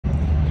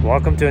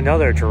Welcome to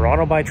another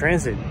Toronto by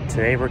Transit.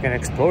 Today we're going to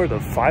explore the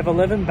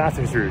 511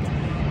 Bathurst route.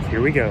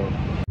 Here we go.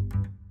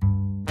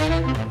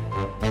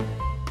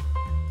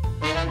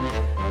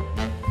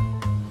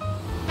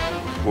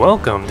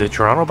 Welcome to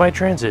Toronto by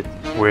Transit,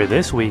 where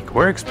this week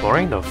we're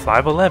exploring the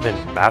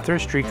 511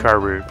 Bathurst Streetcar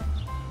route.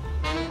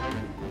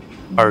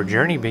 Our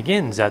journey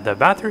begins at the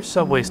Bathurst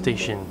Subway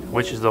Station,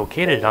 which is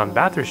located on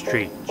Bathurst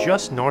Street,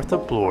 just north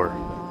of Bloor.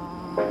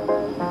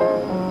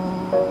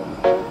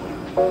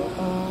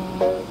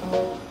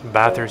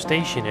 Bathurst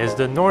Station is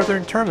the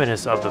northern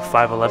terminus of the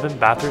 511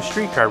 Bathurst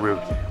Streetcar route,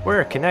 where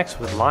it connects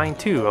with Line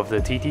 2 of the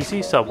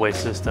TTC subway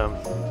system.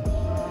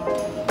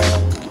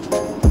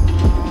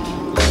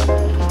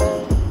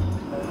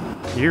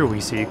 Here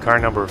we see car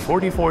number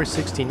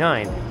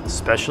 4469,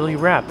 specially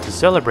wrapped to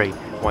celebrate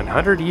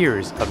 100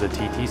 years of the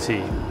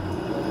TTC.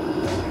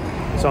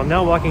 So I'm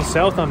now walking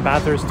south on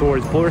Bathurst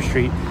towards Bloor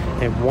Street,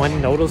 and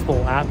one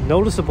noticeable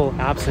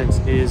absence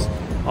is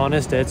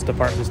Honest Ed's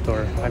department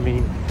store. I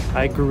mean,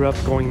 I grew up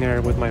going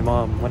there with my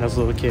mom when I was a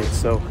little kid,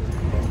 so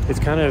it's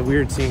kind of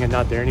weird seeing it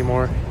not there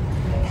anymore.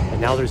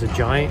 And now there's a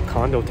giant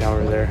condo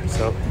tower there,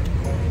 so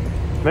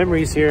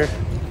memories here.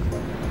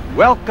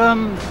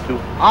 Welcome to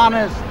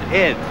Honest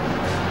Ed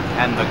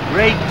and the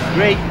great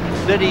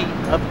city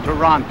of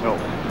Toronto.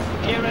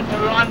 Here in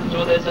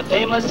Toronto there's a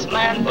famous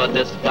man, but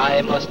this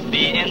guy must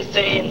be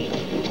insane.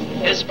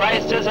 His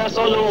prices are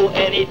so low,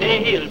 any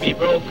day he'll be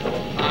broke.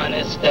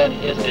 Honest Ed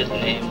is his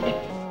name.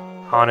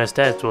 Honest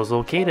Ed's was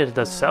located at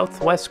the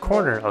southwest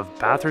corner of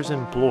Bathurst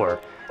and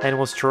Bloor, and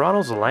was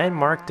Toronto's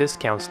landmark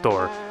discount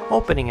store,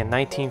 opening in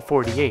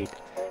 1948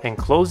 and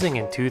closing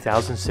in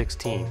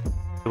 2016.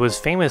 It was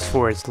famous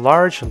for its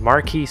large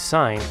marquee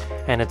sign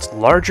and its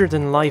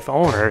larger-than-life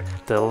owner,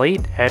 the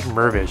late Ed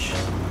Mirvish.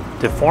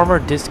 The former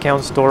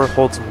discount store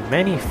holds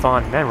many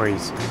fond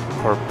memories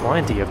for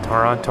plenty of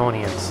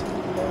Torontonians.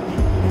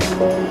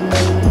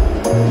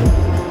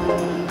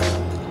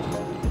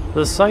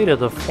 The site of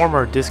the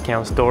former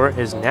discount store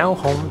is now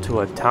home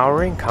to a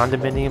towering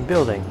condominium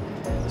building,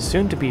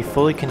 soon to be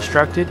fully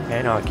constructed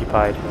and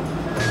occupied.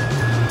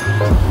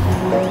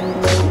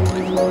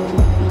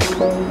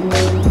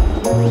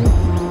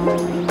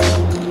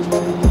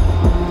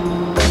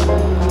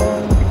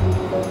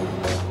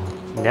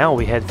 Now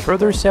we head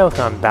further south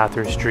on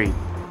Bathurst Street.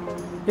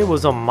 It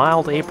was a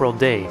mild April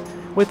day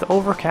with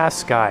overcast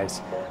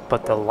skies,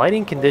 but the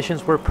lighting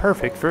conditions were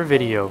perfect for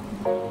video.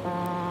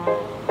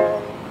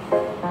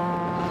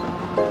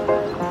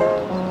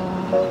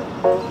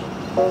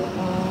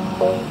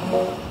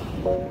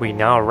 We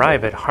now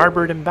arrive at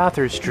Harbord and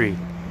Bathurst Street,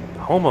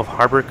 home of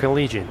Harbord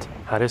Collegiate,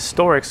 a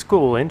historic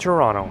school in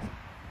Toronto.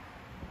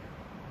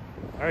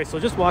 Alright, so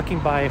just walking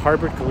by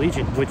Harbord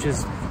Collegiate, which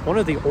is one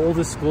of the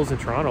oldest schools in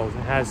Toronto. It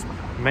has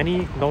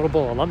many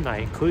notable alumni,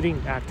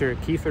 including actor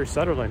Kiefer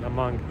Sutherland,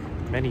 among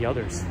many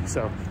others.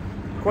 So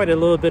quite a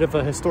little bit of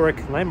a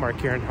historic landmark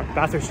here in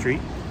Bathurst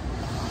Street,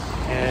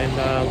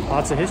 and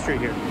lots of history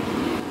here.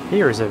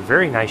 Here is a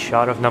very nice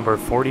shot of number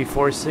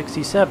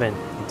 4467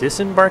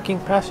 disembarking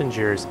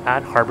passengers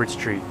at Harbord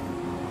Street.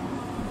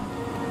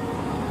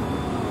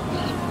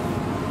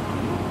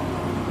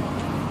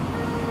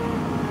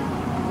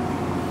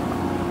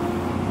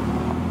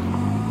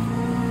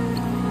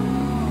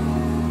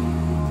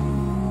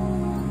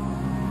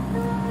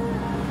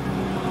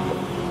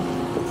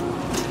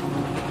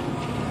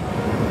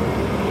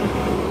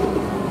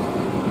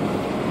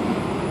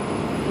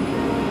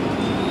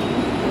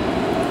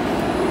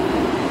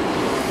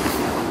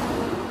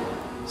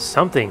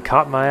 Something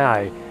caught my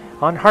eye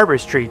on Harbord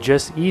Street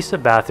just east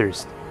of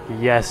Bathurst.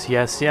 Yes,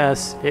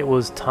 it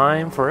was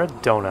time for a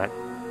donut.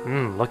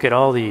 Look at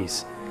all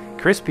these.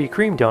 Krispy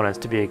Kreme donuts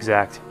to be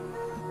exact.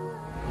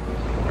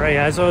 Right,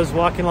 as I was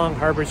walking along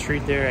Harbord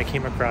Street there, I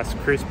came across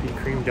Krispy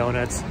Kreme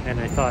donuts, and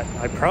I thought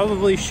I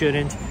probably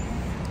shouldn't,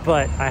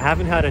 but I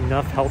haven't had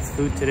enough health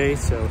food today,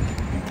 so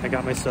I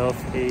got myself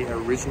a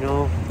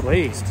original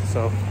glazed.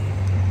 So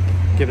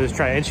give it a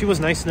try. And she was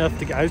nice enough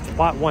to, I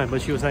bought one,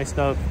 but she was nice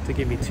enough to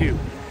give me two.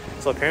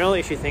 So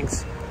apparently she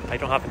thinks I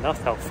don't have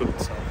enough health food,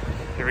 so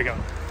here we go.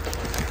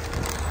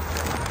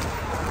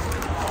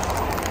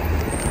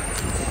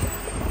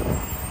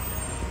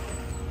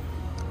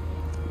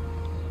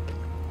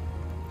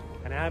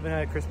 And I haven't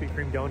had a Krispy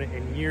Kreme donut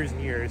in years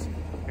and years,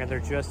 and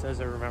they're just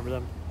as I remember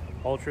them.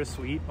 Ultra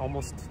sweet,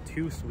 almost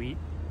too sweet.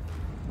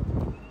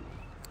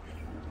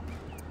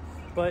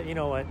 But you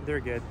know what, they're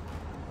good.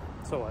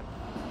 So what?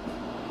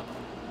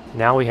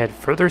 Now we head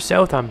further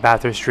south on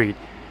Bathurst Street,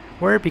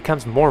 where it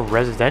becomes more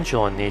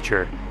residential in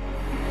nature.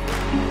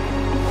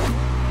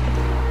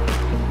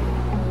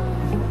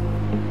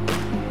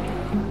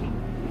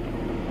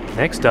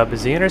 Next up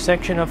is the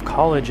intersection of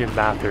College and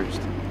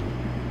Bathurst.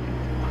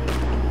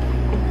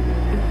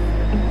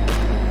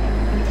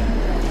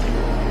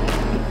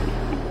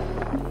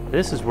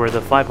 This is where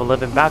the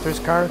 511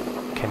 Bathurst car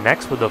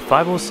connects with the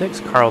 506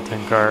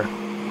 Carlton car.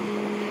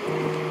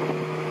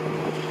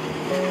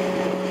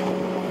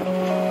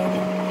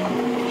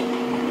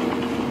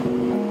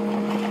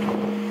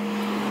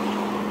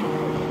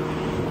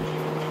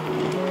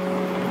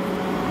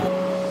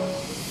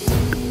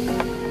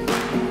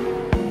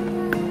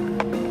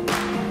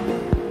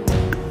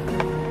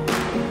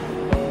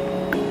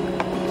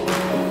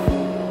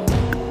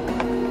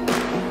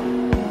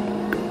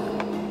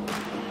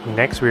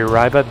 Next we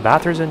arrive at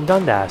Bathurst and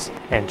Dundas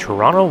and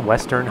Toronto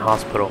Western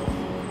Hospital.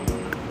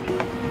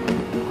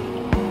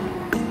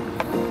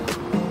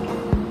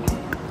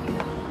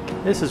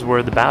 This is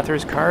where the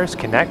Bathurst cars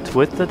connect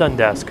with the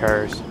Dundas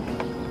cars.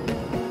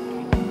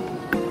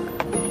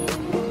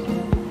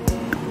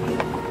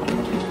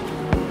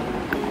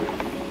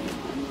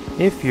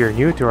 If you're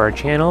new to our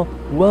channel,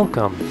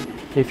 welcome!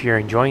 If you're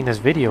enjoying this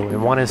video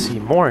and want to see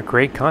more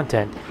great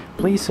content,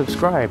 please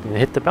subscribe and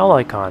hit the bell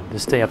icon to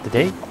stay up to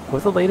date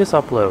with the latest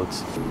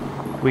uploads.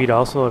 We'd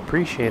also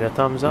appreciate a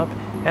thumbs up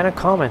and a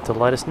comment to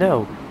let us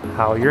know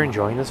how you're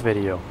enjoying this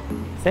video.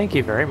 Thank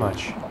you very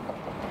much.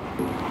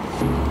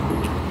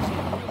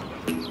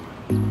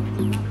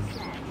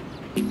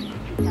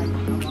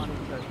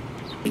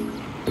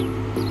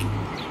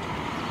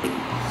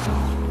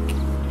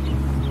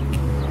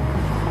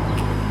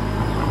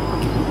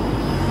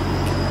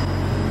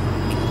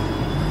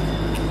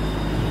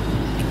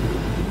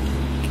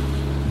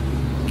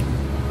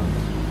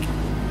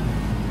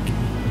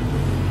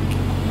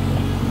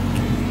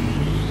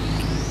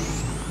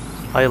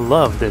 I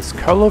love this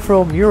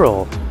colorful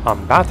mural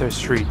on Bathurst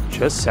Street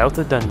just south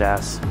of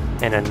Dundas,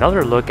 and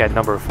another look at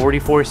number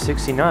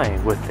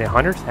 4469 with the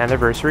 100th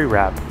anniversary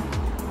wrap.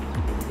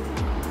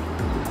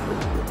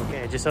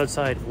 Okay, just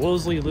outside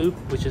Wolseley Loop,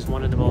 which is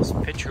one of the most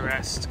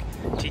picturesque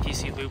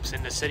TTC loops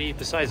in the city,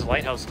 besides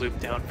Lighthouse Loop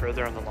down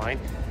further on the line.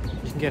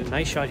 You can get a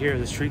nice shot here of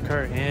the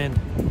streetcar and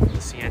the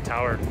CN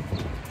Tower.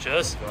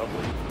 Just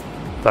lovely.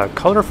 The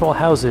colorful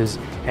houses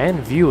and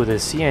view of the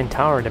CN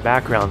Tower in the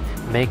background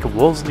make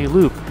Wolseley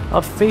Loop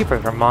a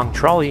favorite among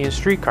trolley and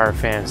streetcar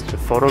fans to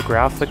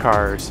photograph the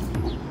cars.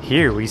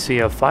 Here we see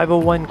a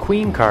 501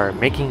 Queen car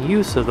making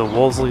use of the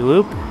Wolseley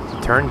Loop to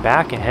turn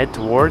back and head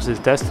towards its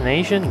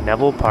destination,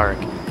 Neville Park.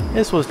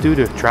 This was due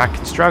to track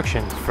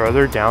construction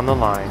further down the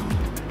line.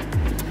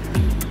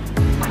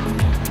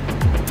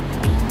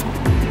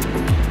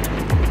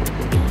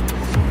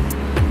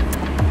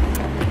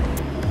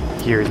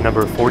 Here's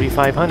number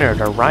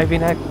 4500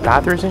 arriving at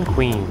Bathurst and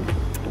Queen.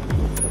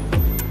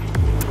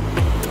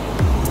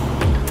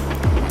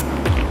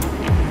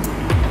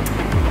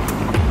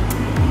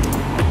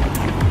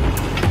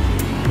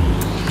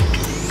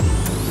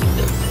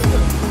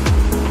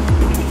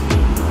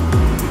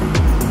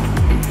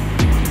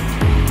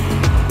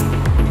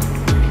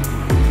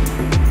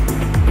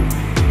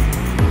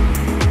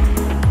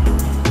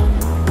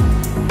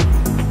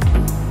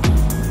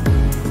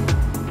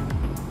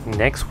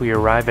 Next we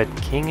arrive at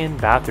King in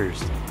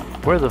Bathurst,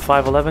 where the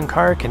 511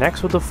 car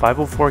connects with the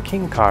 504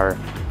 King car.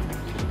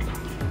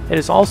 It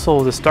is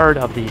also the start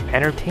of the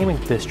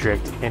entertainment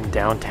district in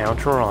downtown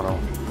Toronto.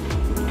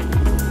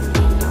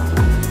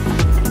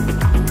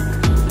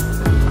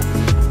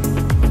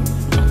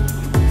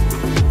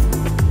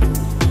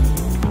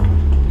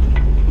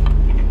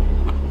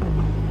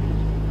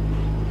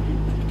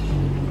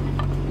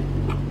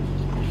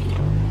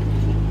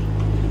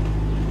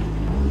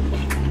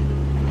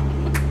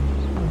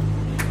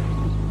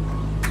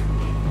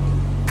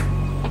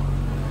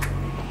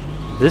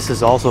 This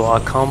is also a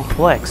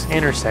complex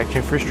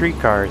intersection for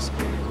streetcars.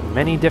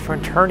 Many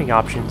different turning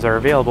options are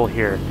available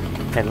here,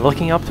 and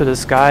looking up to the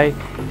sky,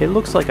 it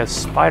looks like a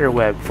spider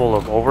web full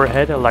of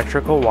overhead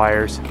electrical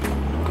wires.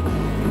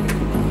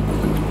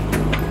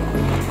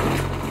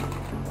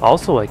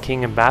 Also at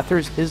King and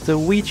Bathurst is the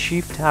Wheat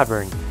Sheaf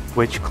Tavern,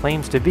 which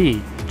claims to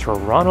be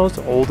Toronto's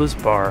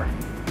oldest bar.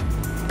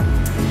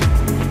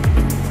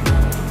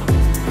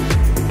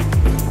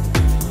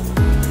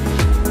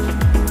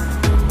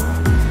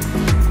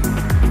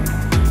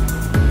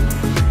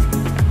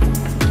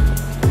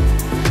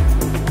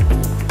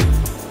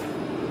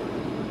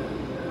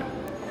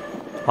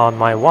 On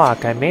my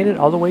walk, I made it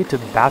all the way to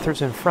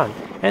Bathurst in front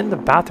and the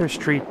Bathurst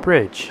Street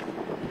Bridge.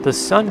 The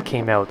sun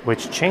came out,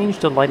 which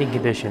changed the lighting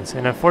conditions,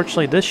 and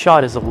unfortunately this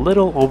shot is a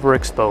little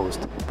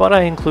overexposed, but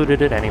I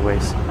included it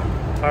anyways.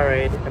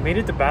 Alright, I made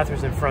it to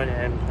Bathurst in front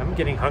and I'm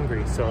getting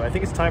hungry, so I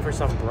think it's time for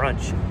some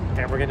brunch.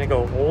 And we're gonna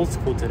go old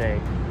school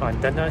today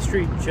on Dundas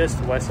Street just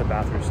west of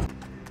Bathurst.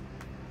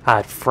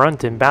 At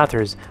front in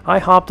Bathurst, I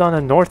hopped on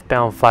a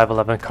northbound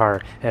 511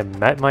 car and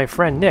met my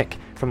friend Nick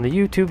from the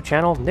YouTube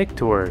channel Nick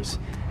Tours.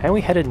 And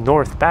we headed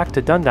north back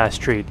to Dundas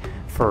Street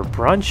for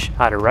brunch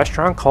at a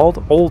restaurant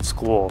called Old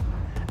School.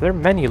 Their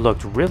menu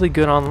looked really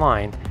good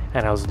online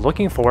and I was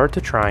looking forward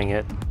to trying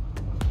it.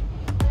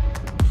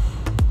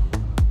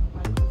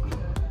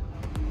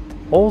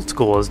 Old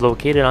School is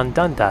located on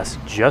Dundas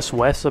just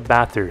west of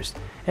Bathurst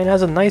and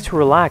has a nice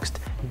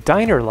relaxed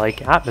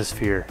diner-like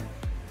atmosphere.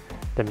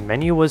 The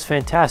menu was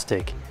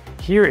fantastic.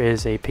 Here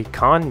is a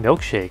pecan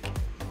milkshake.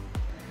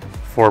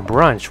 For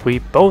brunch we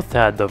both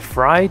had the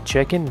fried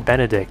chicken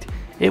Benedict.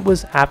 It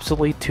was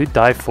absolutely to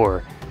die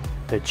for.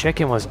 The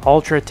chicken was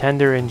ultra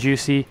tender and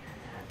juicy.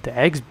 The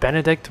eggs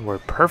Benedict were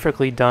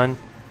perfectly done.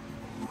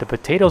 The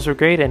potatoes were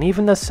great and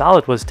even the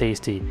salad was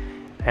tasty.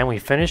 And we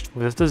finished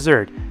with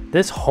dessert,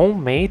 this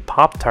homemade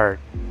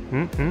Pop-Tart.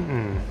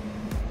 And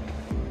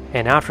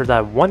after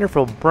that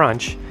wonderful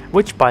brunch,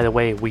 which by the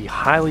way we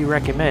highly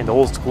recommend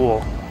Old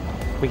School,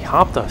 we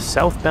hopped a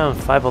southbound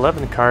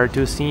 511 car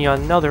to see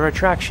another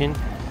attraction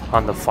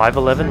on the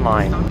 511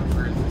 line,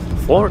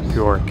 Fort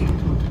York.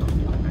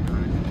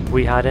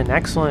 We had an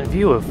excellent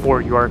view of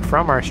Fort York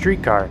from our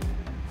streetcar,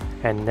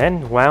 and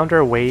then wound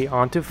our way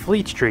onto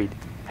Fleet Street,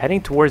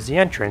 heading towards the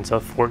entrance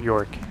of Fort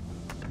York.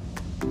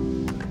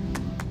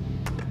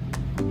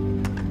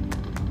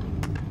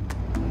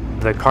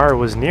 The car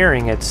was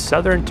nearing its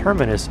southern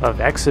terminus of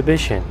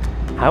Exhibition.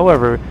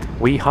 However,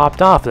 we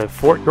hopped off at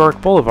Fort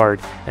York Boulevard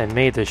and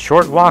made the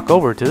short walk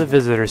over to the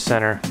Visitor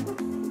Center.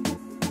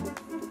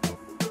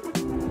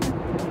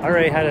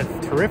 Alright, had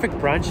a terrific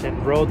brunch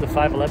and rode the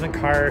 511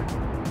 car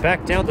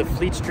back down to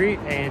Fleet Street,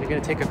 and I'm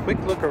going to take a quick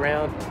look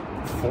around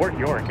Fort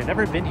York. I've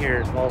never been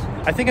here. Well,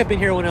 I think I've been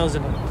here when I was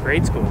in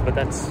grade school, but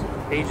that's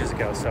ages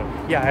ago, so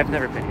yeah, I've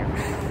never been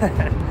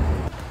here.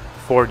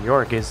 Fort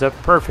York is a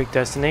perfect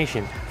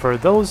destination for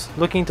those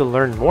looking to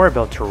learn more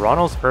about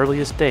Toronto's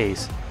earliest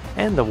days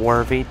and the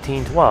War of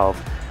 1812,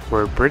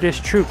 where British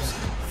troops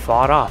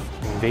fought off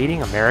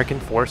invading American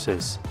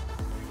forces.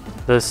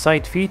 The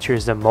site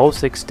features the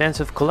most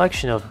extensive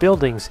collection of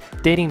buildings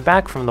dating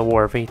back from the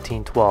War of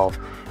 1812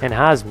 and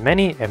has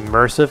many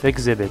immersive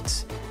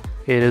exhibits.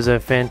 It is a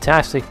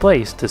fantastic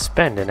place to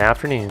spend an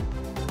afternoon.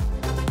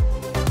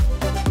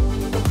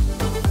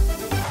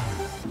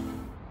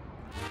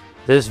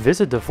 This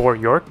visit to Fort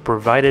York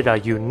provided a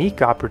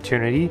unique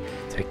opportunity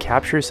to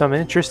capture some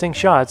interesting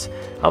shots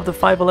of the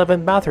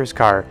 511 Bathurst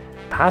car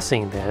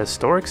passing the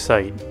historic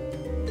site.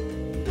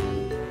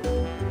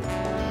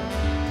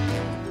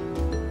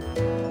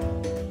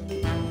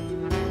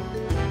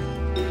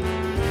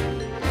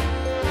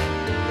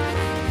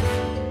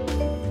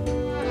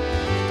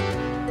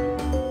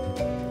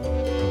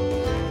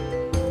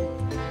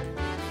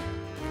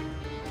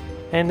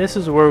 And this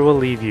is where we'll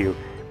leave you.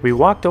 We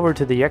walked over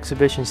to the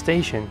exhibition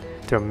station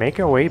to make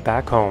our way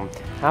back home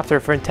after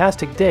a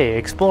fantastic day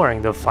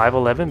exploring the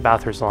 511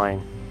 Bathurst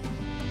line.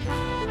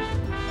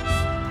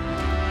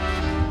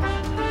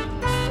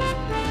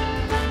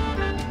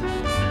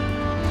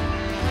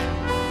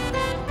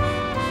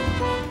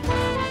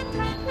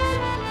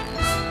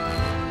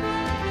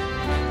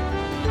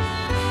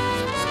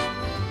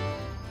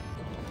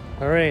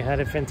 Alright, had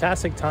a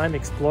fantastic time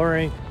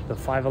exploring the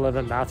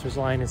 511 Bathurst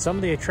line and some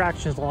of the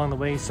attractions along the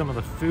way, some of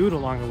the food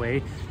along the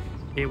way.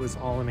 It was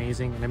all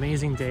amazing, an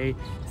amazing day.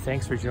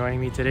 Thanks for joining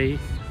me today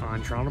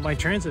on Toronto by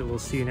Transit. We'll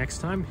see you next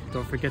time.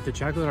 Don't forget to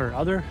check out our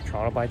other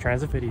Toronto by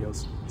Transit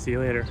videos. See you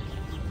later.